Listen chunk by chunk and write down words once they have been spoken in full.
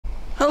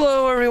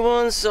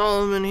everyone,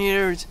 Solomon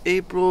here. It's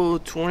April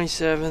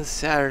 27th,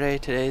 Saturday.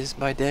 Today's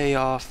my day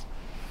off,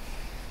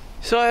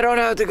 so I don't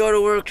have to go to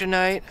work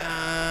tonight.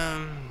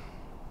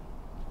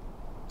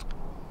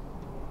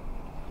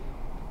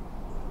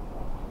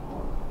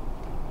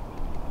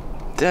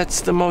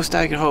 That's the most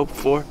I could hope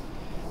for.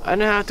 I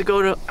don't have to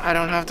go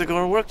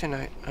to work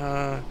tonight.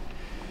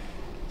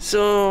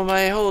 So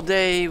my whole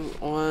day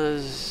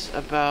was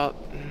about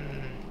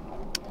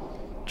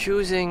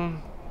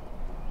choosing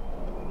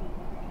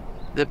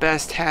the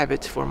best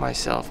habits for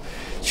myself,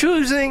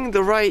 choosing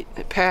the right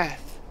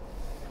path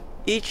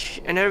each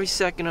and every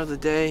second of the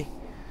day.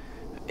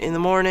 In the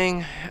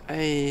morning,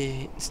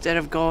 instead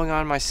of going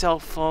on my cell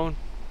phone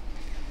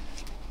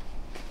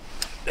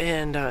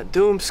and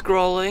doom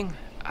scrolling,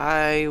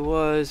 I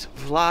was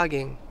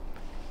vlogging,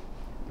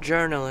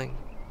 journaling,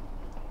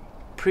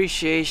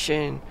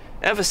 appreciation,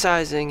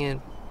 emphasizing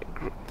in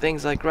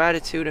things like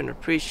gratitude and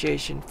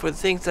appreciation for the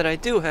things that I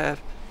do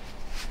have.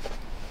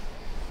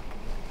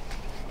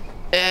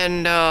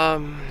 And I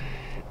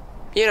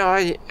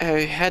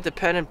had the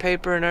pen and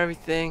paper and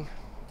everything,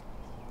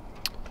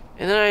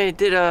 and then I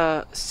did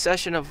a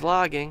session of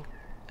vlogging,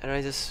 and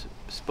I just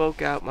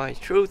spoke out my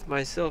truth,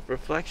 my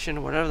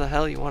self-reflection, whatever the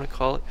hell you want to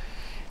call it,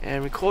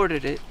 and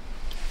recorded it.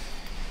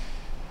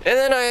 And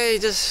then I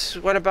just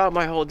went about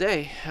my whole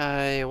day.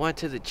 I went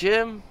to the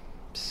gym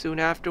soon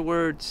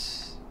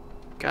afterwards,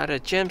 got a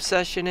gym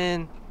session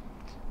in,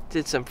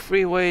 did some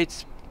free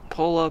weights,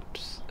 pull-up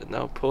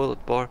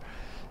bar.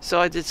 So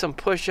I did some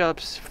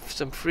push-ups,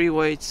 some free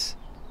weights,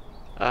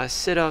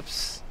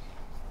 sit-ups,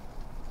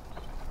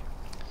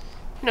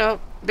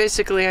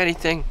 basically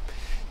anything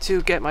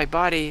to get my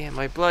body and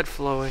my blood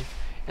flowing.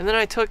 And then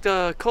I took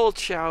the cold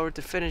shower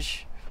to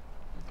finish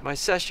my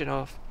session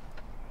off.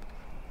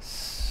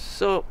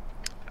 So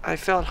I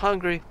felt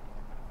hungry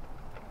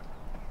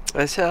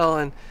as hell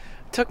and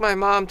took my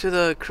mom to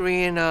the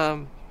Korean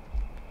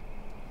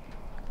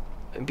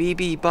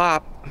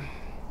bibimbap,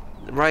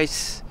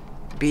 rice,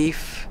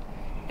 beef,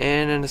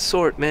 and an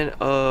assortment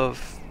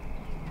of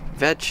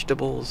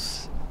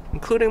vegetables,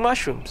 including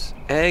mushrooms,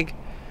 egg,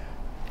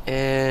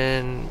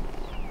 and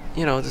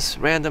this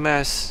random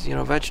ass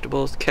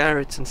vegetables,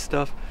 carrots and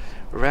stuff,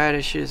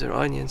 radishes or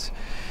onions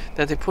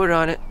that they put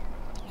on it.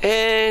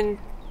 And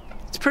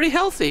it's pretty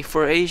healthy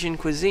for Asian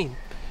cuisine,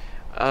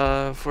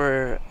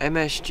 for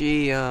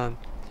MSG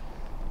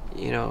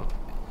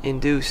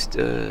induced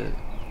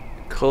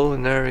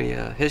culinary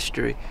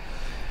history.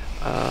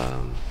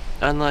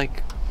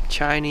 Unlike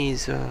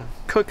Chinese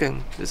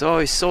cooking, there's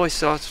always soy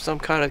sauce or some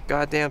kind of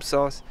goddamn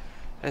sauce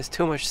that has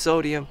too much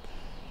sodium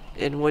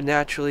and would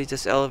naturally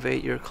just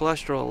elevate your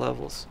cholesterol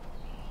levels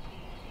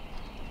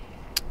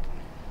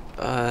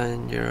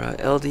and your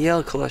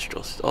LDL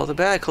cholesterols, all the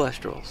bad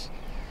cholesterols.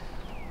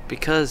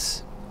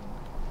 Because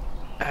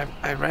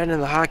I read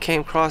in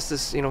came across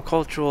this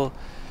cultural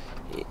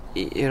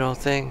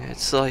thing.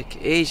 It's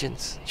like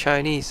Asians,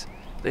 Chinese,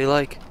 they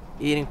like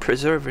eating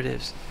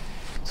preservatives.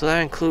 So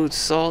that includes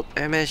salt,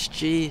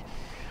 MSG,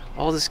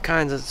 all this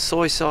kinds of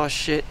soy sauce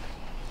shit.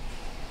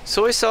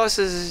 Soy sauce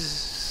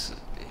is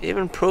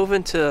even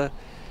proven to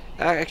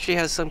actually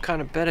has some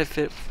kind of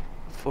benefit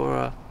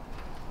for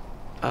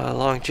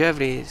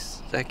longevity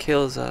that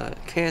kills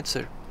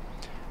cancer.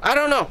 I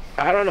don't know.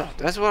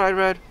 That's what I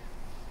read,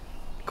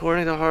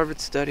 according to the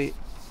Harvard study.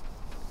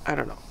 I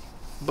don't know.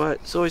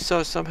 But soy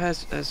sauce some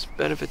has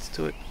benefits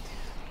to it.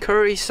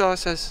 Curry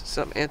sauce has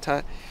some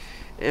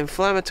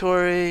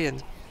anti-inflammatory,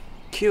 and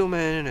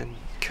cumin and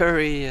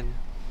curry and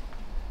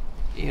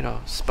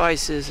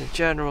spices in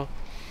general.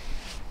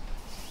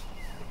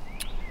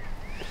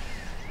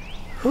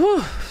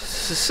 Whew.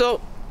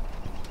 So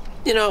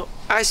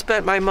I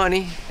spent my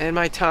money and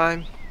my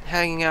time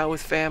hanging out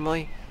with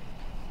family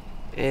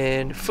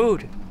and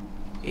food,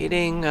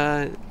 eating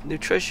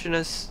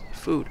nutritious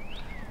food.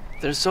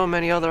 There's so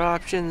many other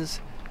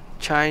options: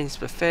 Chinese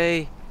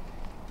buffet,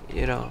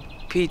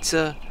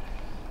 pizza,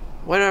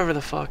 whatever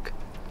the fuck.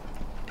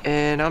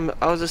 And I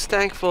was just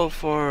thankful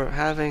for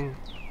having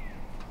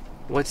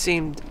what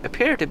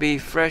appeared to be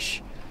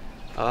fresh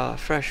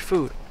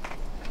food.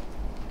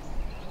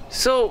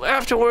 So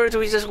afterwards,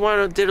 we just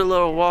did a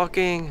little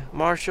walking,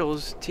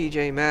 Marshall's,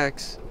 TJ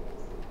Maxx,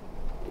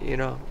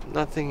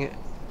 nothing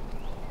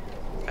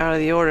out of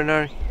the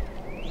ordinary,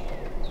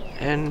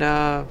 and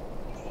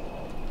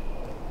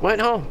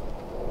went home.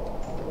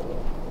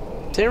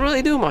 Didn't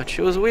really do much.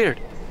 It was weird.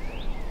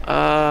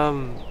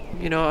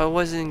 I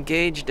wasn't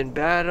engaged in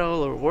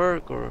battle or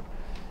work or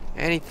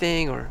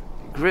anything, or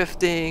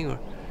grifting, or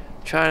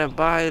trying to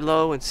buy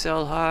low and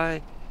sell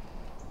high,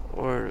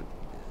 or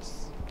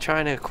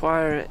trying to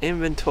acquire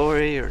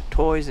inventory or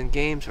toys and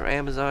games for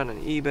Amazon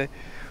and eBay,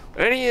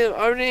 or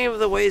any of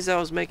the ways I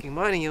was making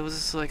money. It was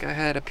just like I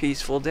had a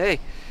peaceful day.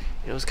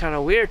 It was kind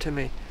of weird to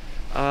me,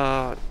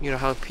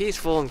 how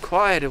peaceful and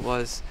quiet it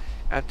was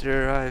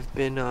after I've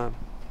been,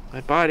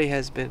 my body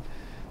has been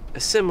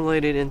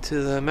assimilated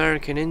into the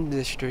American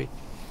industrial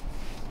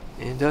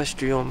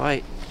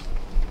might.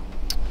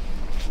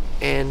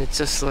 And it's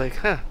just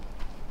like, I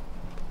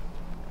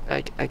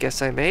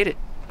guess I made it.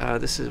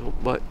 This is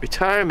what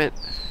retirement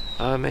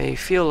may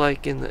feel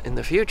like in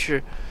the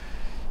future.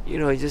 You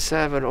know, you just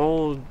have an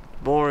old,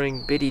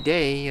 boring, bitty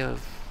day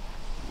of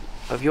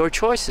your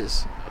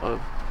choices, of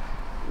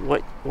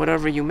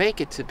whatever you make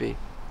it to be.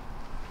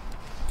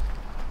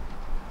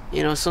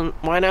 You know, so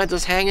why not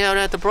just hang out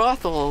at the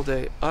brothel all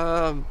day?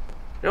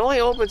 It only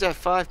opens at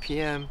 5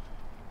 p.m.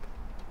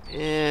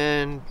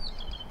 and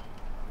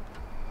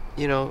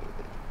you know,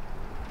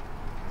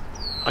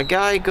 a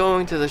guy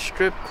going to the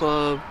strip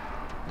club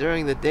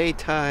during the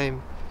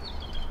daytime,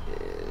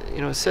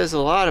 you know, says a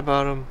lot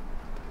about him.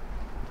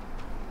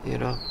 You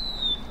know,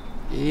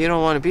 you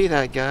don't want to be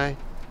that guy.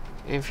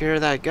 If you're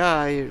that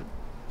guy, you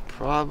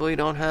probably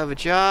don't have a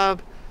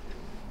job.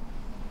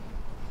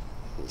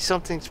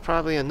 Something's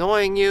probably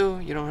annoying you.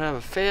 You don't have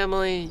a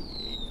family.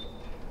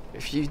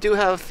 If you do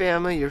have a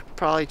family, you're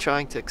probably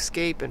trying to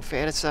escape and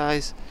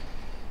fantasize,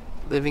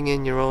 living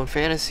in your own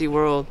fantasy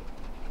world.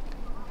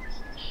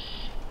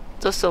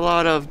 Just a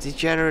lot of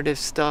degenerative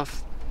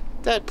stuff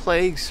that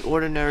plagues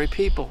ordinary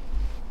people,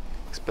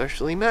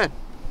 especially men.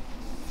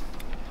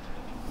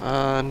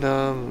 And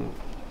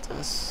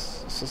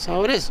that's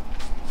how it is.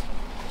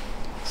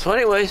 So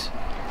anyways,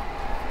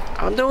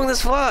 I'm doing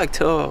this vlog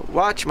to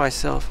watch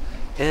myself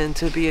and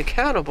to be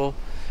accountable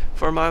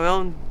for my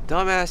own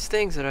dumbass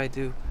things that I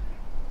do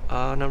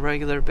on a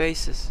regular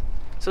basis.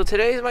 So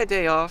today is my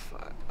day off.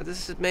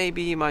 This is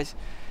maybe my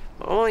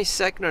only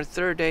second or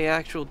third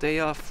actual day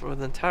off for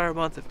the entire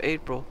month of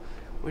April,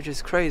 which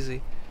is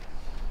crazy.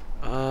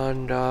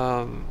 And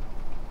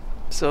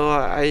so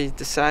I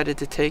decided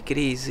to take it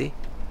easy.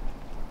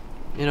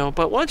 You know,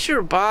 but once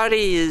your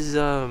body is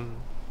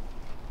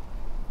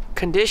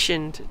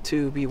conditioned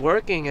to be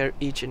working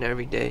each and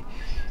every day,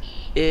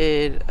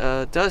 it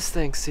does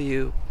things to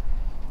you.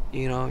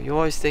 You know, you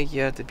always think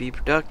you have to be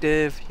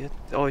productive. You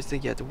always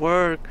think you have to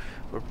work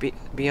or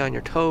be on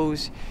your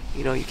toes.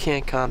 You know, you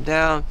can't calm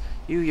down.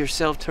 You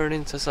yourself turn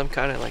into some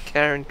kind of like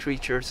Karen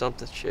creature or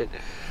something shit,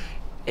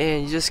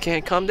 and you just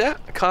can't calm down.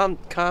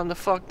 Calm the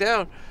fuck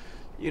down.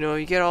 You know,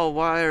 you get all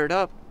wired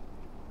up,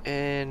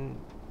 and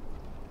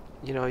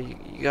you know you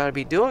gotta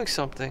be doing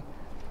something.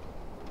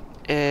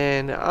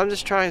 And I'm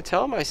just trying to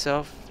tell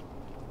myself,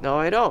 no,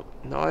 I don't.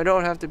 No, I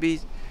don't have to be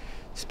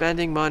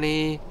spending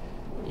money.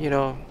 You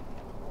know,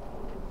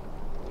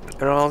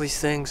 and all these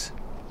things.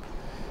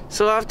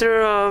 So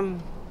after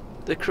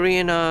the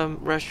Korean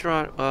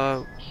restaurant,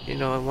 you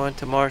know, I went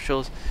to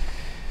Marshall's.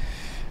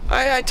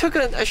 I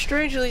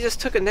strangely just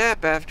took a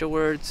nap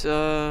afterwards,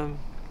 and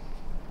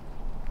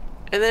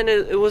then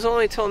it was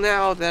only till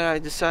now that I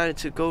decided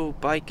to go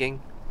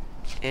biking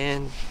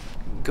and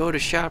go to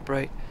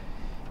ShopRite.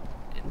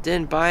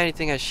 Didn't buy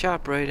anything at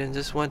ShopRite and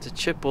just went to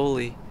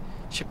Chipotle,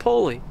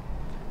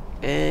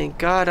 and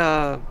got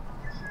a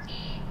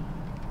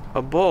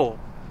bowl.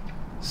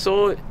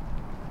 So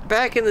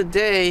back in the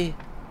day,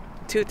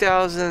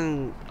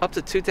 2000 up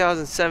to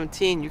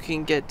 2017, you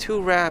can get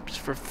 2 wraps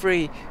for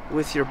free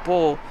with your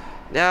bowl.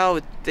 Now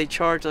they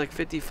charge like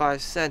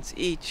 55 cents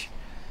each,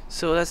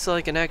 so that's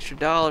like an extra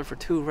 $1 for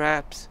 2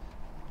 wraps,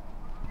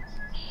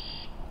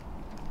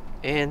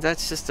 and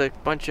that's just a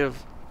bunch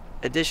of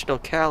additional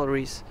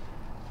calories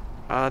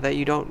that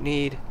you don't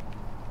need.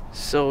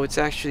 So it's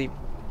actually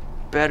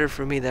better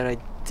for me that I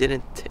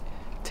didn't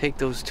take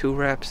those 2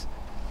 wraps.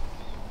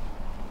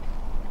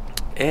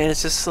 And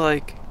it's just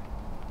like,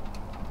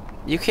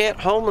 you can't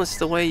homeless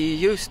the way you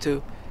used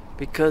to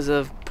because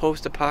of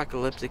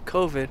post-apocalyptic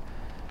COVID.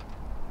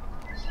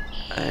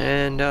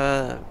 And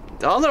the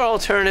other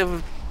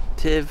alternative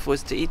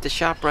was to eat the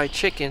ShopRite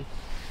chicken,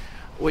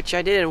 which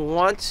I didn't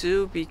want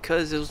to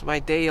because it was my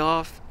day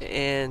off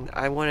and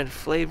I wanted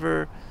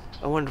flavor,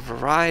 I wanted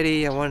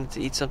variety, I wanted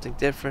to eat something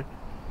different.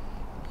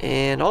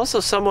 And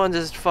also someone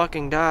just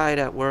fucking died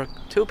at work.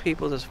 2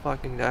 people just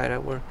fucking died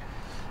at work.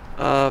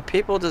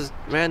 People just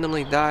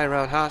randomly die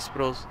around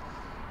hospitals,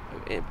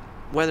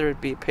 whether it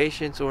be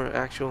patients or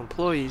actual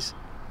employees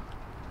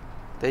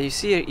that you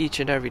see each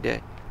and every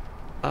day.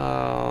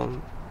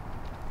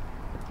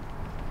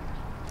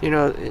 You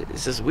know,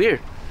 it's just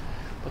weird,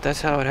 but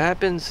that's how it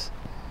happens.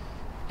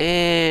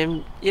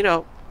 And you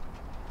know,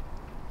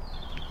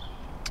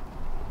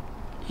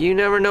 you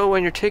never know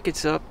when your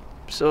ticket's up.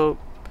 So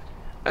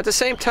at the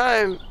same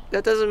time,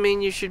 that doesn't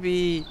mean you should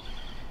be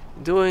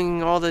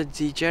doing all the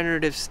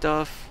degenerative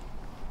stuff.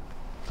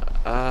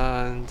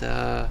 And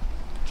I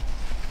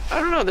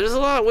don't know, there's a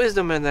lot of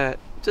wisdom in that.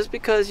 Just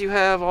because you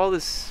have all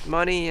this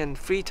money and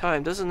free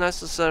time doesn't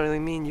necessarily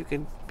mean you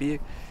can be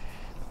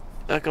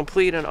a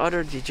complete and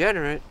utter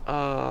degenerate,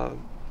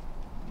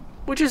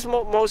 which is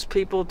most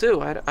people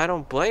do. I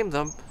don't blame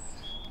them,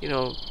 you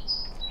know,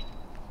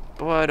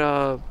 but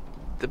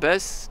the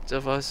best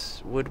of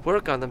us would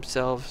work on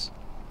themselves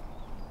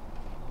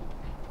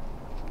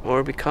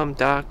or become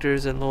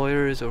doctors and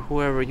lawyers or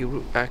whoever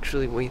you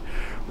actually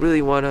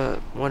really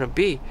wanna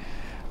be.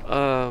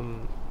 For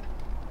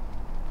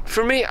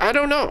me, I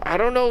don't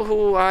know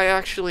who I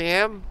actually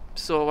am,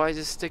 so I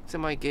just stick to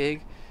my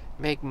gig,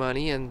 make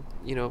money, and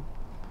you know,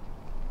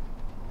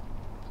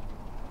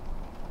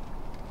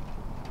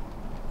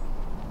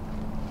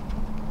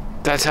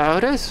 that's how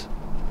it is.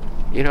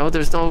 You know,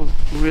 there's no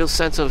real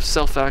sense of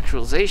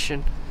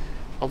self-actualization.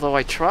 Although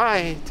I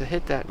try to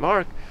hit that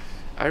mark,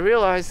 I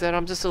realize that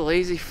I'm just a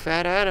lazy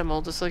fat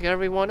animal just like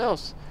everyone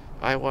else.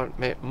 I want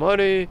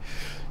money,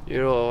 you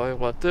know, I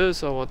want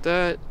this, I want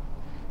that.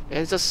 And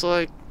it's just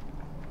like,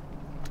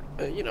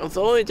 you know,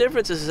 the only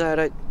difference is that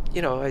I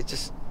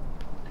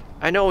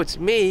know it's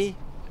me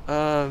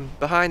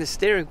behind the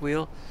steering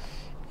wheel,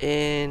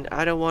 and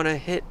I don't want to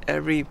hit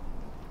every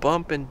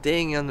bump and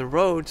ding on the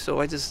road, so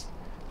I just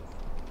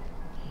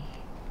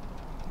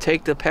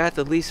take the path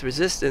of least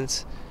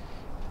resistance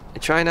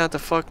and try not to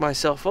fuck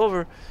myself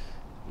over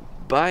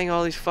buying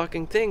all these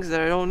fucking things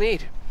that I don't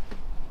need.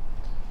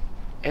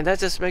 And that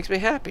just makes me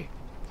happy.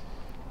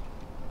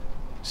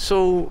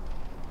 So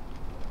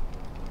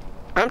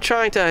I'm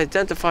trying to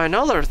identify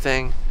another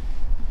thing.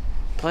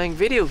 Playing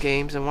video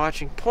games and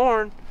watching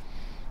porn.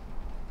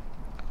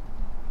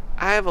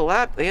 I have a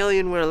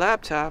Alienware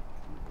laptop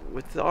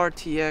with the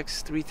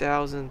RTX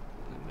 3000,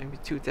 maybe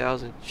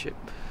 2000 chip,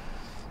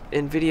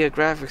 NVIDIA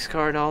graphics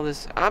card and all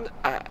this.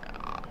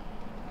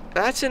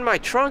 That's in my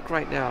trunk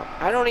right now.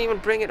 I don't even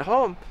bring it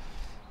home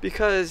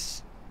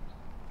because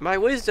my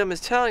wisdom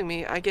is telling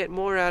me I get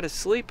more out of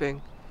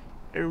sleeping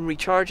and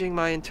recharging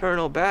my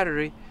internal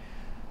battery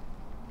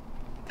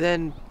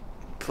than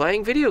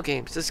playing video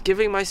games. Just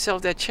giving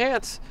myself that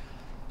chance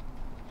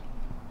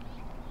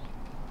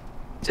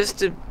just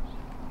to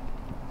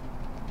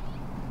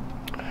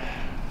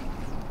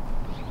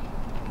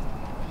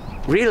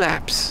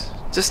relapse.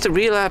 Just to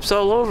relapse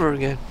all over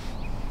again.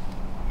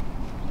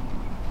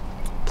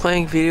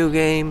 Playing video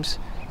games,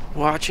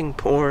 watching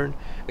porn,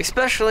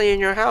 especially in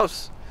your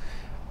house.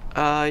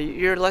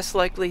 You're less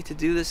likely to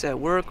do this at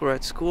work or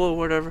at school or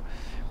whatever.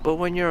 But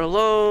when you're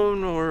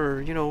alone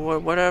or, you know,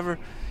 whatever,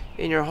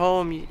 in your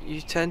home,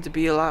 you tend to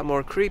be a lot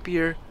more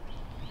creepier.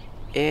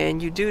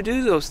 And you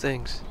do those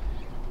things.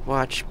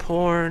 Watch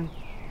porn.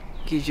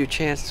 Gives you a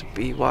chance to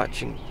be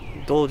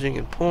indulging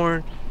in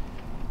porn.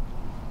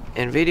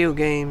 And video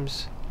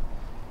games.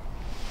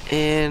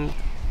 And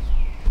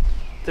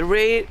the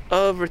rate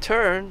of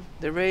return,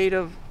 the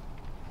return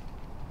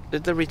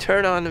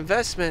on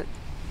investment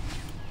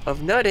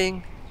of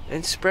nutting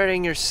and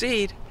spreading your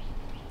seed,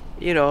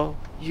 you know,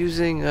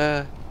 using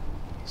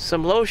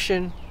some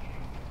lotion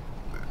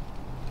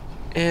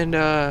and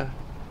a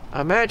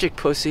magic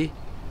pussy,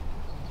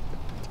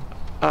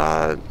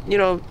 you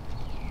know,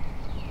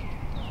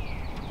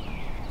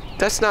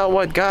 that's not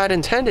what God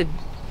intended,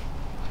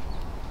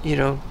 you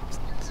know,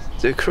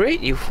 to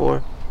create you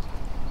for.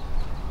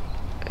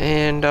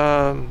 And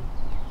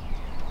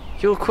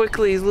you'll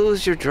quickly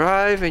lose your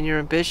drive and your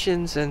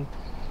ambitions and,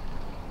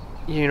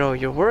 you know,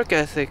 your work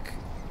ethic.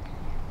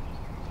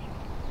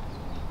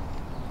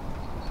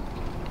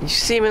 You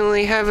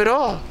seemingly have it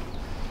all.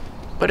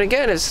 But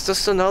again, it's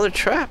just another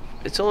trap.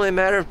 It's only a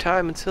matter of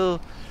time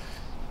until,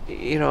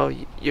 you know,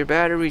 your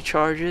battery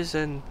charges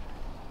and,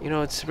 you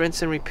know, it's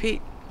rinse and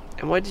repeat.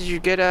 And what did you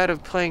get out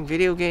of playing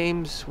video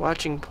games,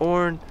 watching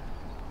porn,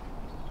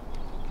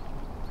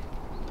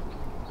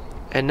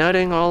 and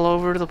nutting all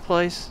over the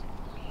place?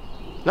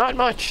 Not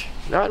much.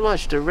 Not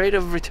much. The rate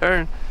of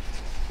return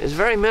is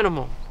very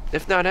minimal,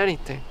 if not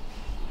anything.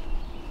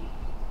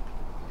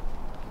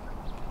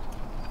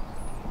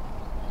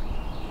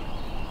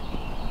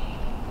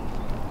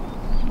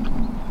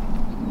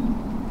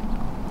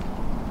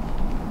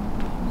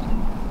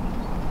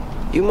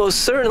 You most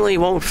certainly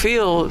won't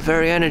feel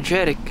very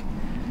energetic.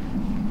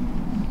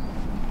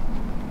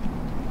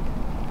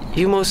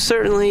 You most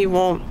certainly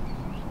won't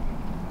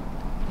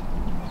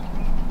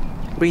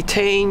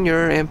retain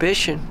your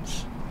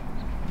ambitions.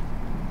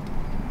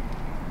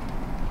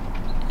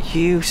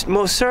 You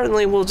most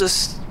certainly will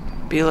just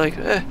be like,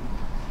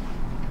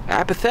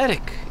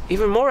 apathetic.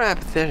 Even more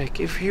apathetic.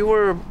 If you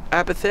were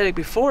apathetic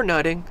before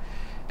nutting,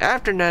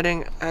 after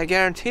nutting, I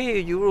guarantee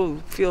you will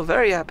feel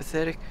very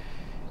apathetic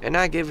and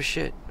not give a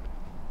shit.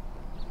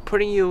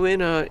 Putting you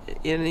in an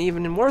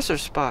even worse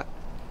spot.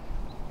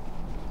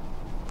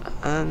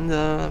 And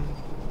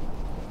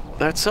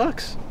that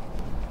sucks.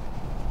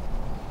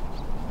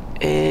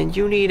 And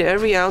you need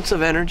every ounce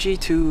of energy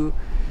to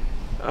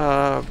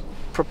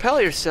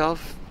propel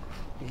yourself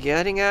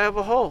getting out of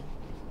a hole.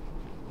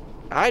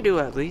 I do,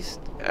 at least.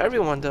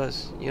 Everyone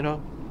does, you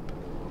know.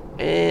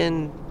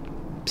 And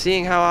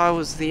seeing how I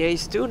was the A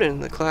student in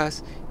the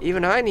class,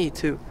 even I need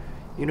to,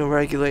 you know,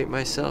 regulate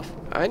myself.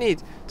 I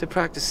need to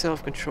practice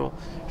self-control.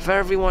 If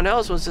everyone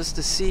else was just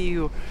a C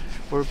or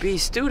B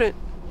student,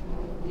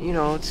 you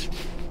know,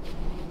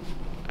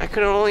 I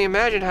can only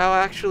imagine how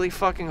actually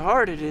fucking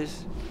hard it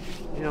is,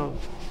 you know,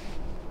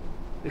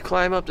 to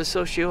climb up the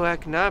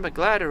socioeconomic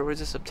ladder or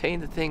just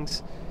obtain the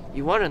things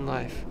you want in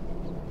life.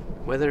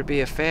 Whether it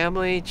be a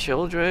family,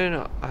 children,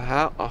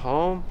 a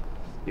home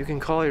you can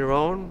call your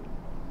own.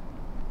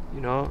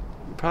 You know,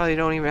 you probably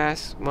don't even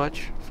ask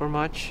much for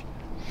much.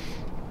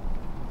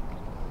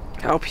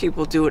 How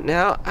people do it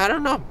now, I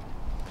don't know.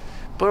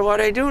 But what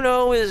I do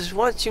know is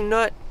once you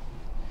nut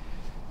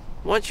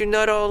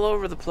all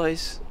over the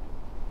place,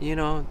 you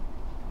know,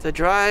 the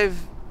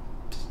drive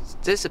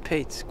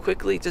dissipates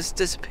quickly, just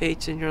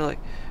dissipates, and you're like,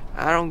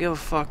 I don't give a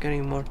fuck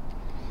anymore.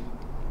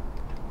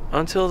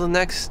 Until the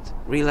next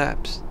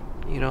relapse,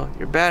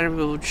 your battery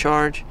will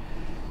charge,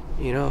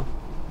 you'll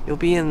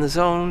be in the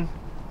zone,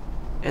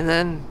 and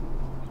then,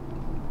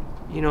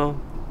 you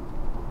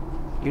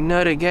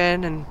nut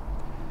again, and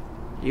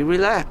you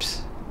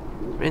relapse.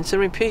 Rinse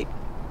and repeat.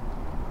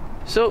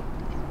 So,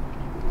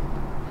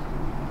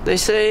 they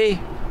say,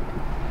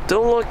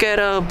 don't look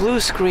at blue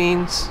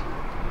screens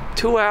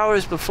 2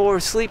 hours before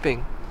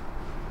sleeping.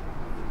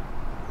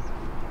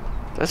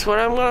 That's what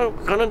I'm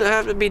gonna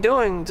have to be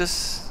doing.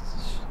 Just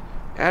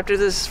after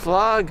this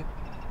vlog,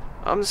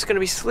 I'm just gonna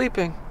be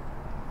sleeping.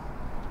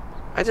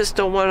 I just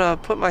don't want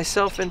to put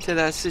myself into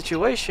that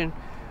situation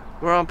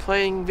where I'm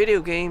playing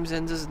video games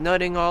and just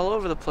nutting all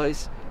over the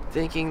place,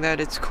 thinking that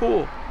it's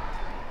cool,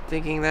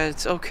 thinking that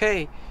it's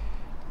okay,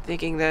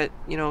 thinking that,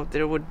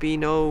 there would be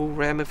no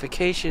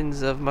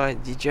ramifications of my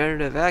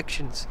degenerative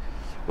actions,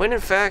 when in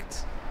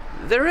fact,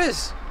 there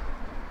is.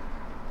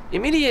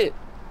 Immediate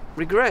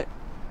regret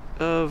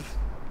of,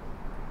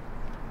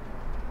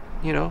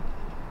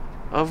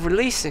 of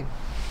releasing.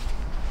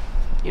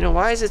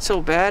 Why is it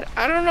so bad?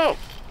 I don't know.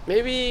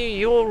 Maybe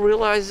you'll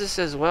realize this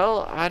as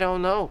well. I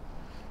don't know.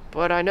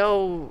 But I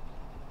know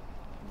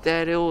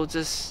that it will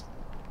just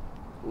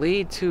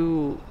lead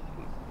to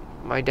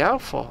my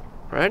downfall,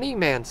 or any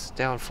man's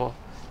downfall.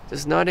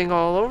 Just nutting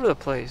all over the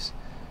place,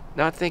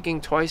 not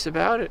thinking twice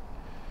about it.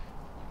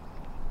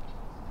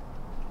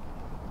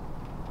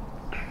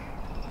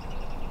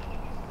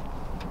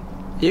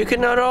 You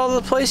can nut all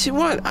the place you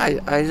want.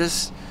 I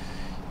just,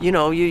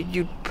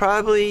 you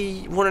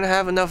probably wouldn't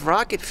have enough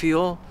rocket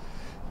fuel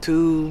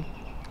to,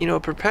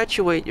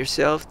 perpetuate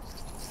yourself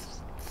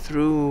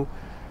through,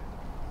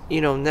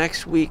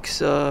 next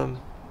week's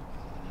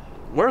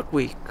work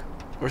week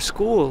or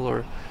school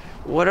or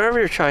whatever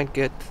you're trying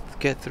to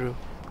get through,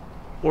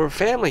 or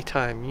family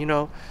time.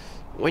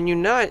 When you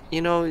nut,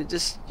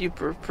 just your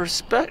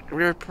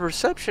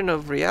perception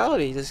of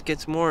reality just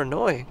gets more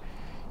annoying.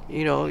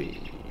 You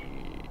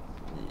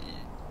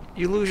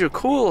lose your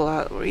cool a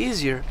lot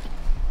easier.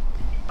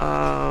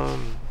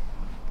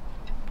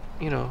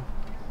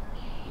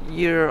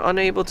 You're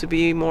unable to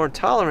be more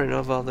tolerant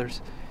of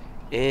others,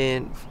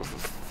 and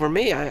for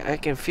me, I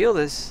can feel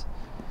this,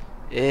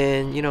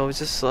 and it's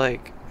just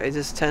like I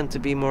just tend to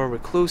be more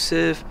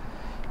reclusive.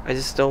 I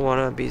just don't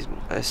want to be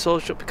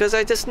social because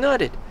I just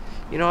nutted.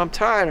 I'm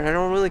tired and I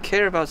don't really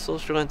care about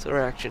social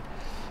interaction,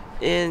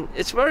 and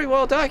it's very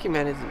well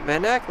documented.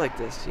 Men act like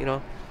this.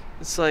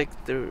 It's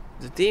like the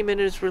demon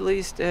is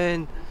released,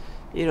 and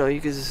you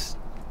can just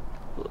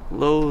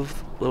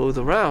loathe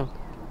around.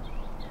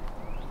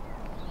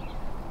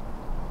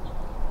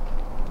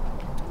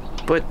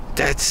 But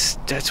that's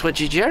what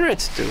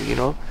degenerates do.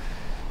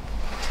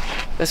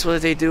 That's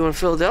what they do in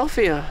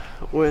Philadelphia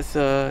with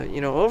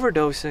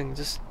overdosing.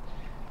 Just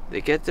they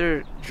get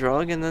their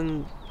drug and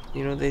then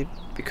they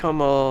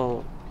become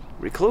all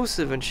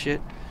reclusive and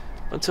shit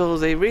until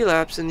they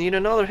relapse and need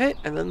another hit,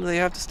 and then they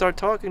have to start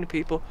talking to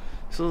people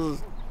so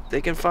they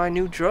can find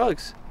new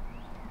drugs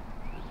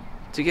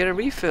to get a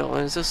refill.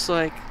 And it's just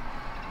like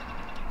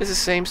it's the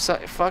same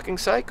fucking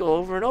cycle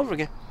over and over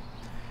again.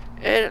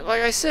 And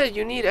like I said,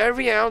 you need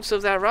every ounce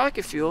of that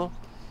rocket fuel,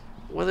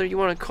 whether you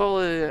want to call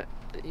it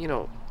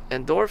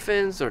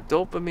endorphins or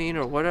dopamine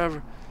or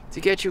whatever, to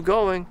get you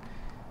going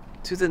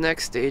to the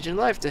next stage in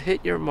life, to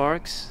hit your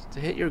marks, to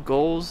hit your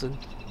goals and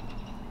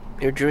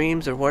your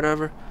dreams or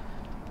whatever,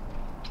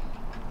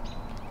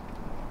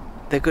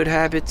 the good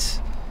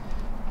habits.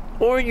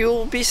 Or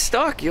you'll be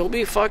stuck. You'll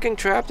be fucking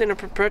trapped in a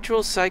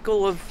perpetual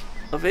cycle of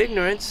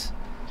ignorance,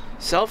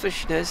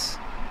 selfishness,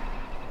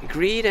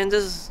 greed, and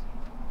just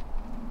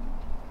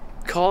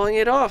calling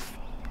it off,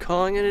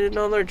 calling it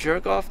another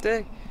jerk off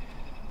day.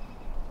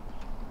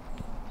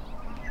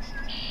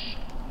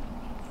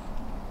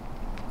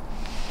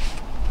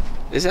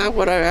 Is that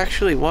what I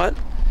actually want?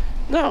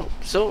 No.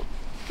 So,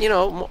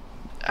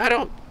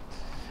 I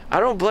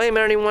don't blame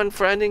anyone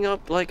for ending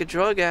up like a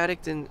drug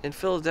addict in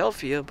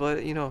Philadelphia,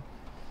 but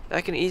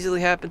that can easily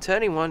happen to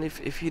anyone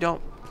if you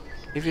don't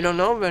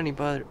know of any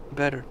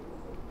better.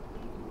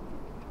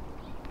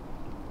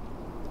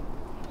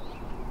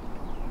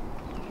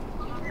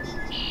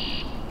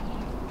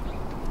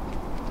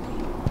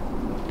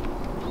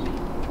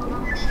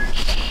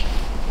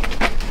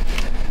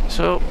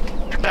 So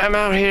I'm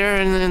out here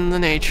in the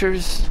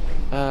natures,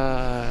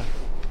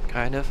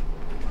 kind of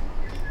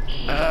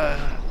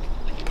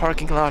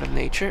parking lot of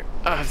nature,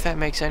 if that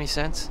makes any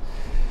sense.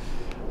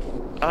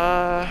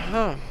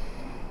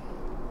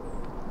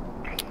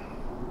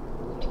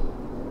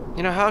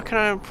 How can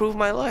I improve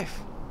my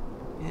life?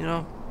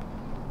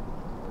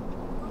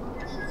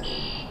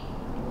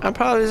 I'm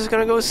probably just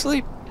gonna go to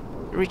sleep,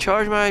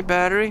 recharge my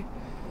battery,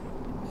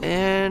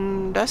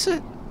 and that's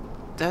it.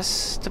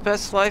 That's the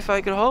best life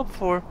I could hope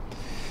for.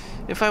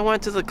 If I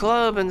went to the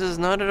club and just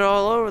nutted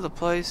all over the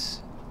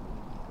place,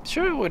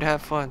 sure, I would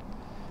have fun.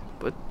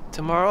 But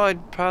tomorrow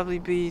I'd probably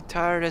be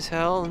tired as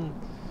hell and,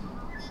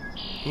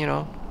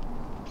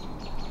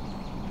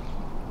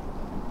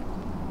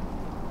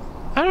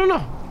 I don't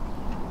know.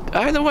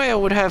 Either way, I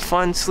would have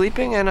fun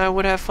sleeping and I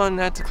would have fun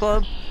at the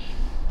club.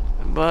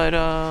 But,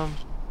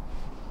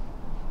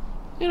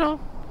 you know,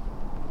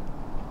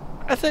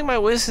 I think my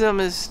wisdom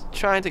is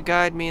trying to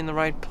guide me in the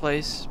right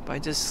place by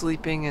just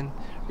sleeping and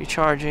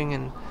recharging,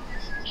 and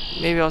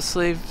maybe I'll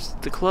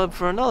save the club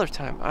for another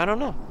time. I don't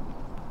know.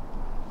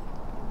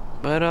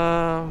 But,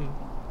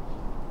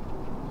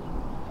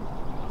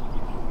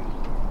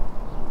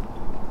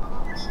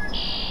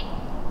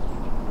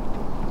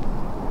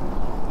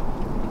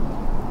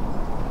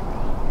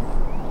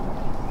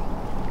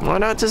 why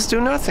not just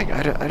do nothing?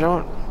 I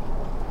don't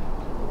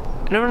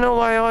know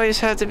why I always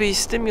have to be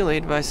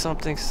stimulated by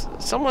something.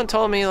 Someone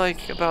told me,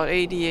 like, about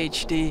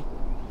ADHD.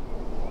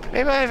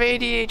 Maybe I have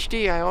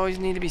ADHD. I always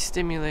need to be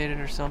stimulated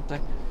or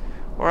something.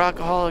 Or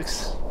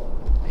alcoholics,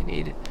 they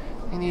need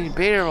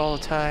beer all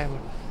the time.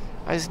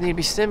 I just need to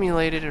be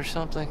stimulated or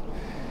something.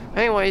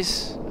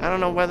 Anyways, I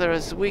don't know whether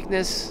it's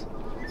weakness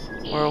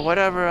or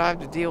whatever. I have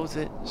to deal with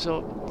it.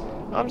 So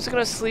I'm just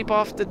gonna sleep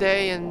off the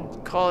day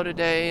and call it a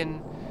day,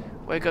 and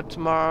wake up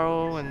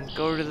tomorrow and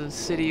go to the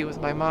city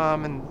with my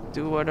mom and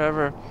do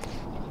whatever.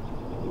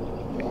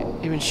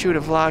 Even shoot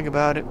a vlog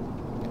about it.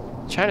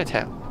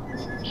 Chinatown.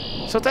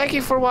 So thank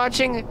you for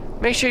watching.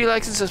 Make sure you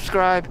like and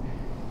subscribe.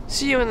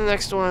 See you in the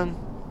next one.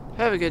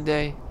 Have a good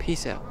day.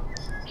 Peace out.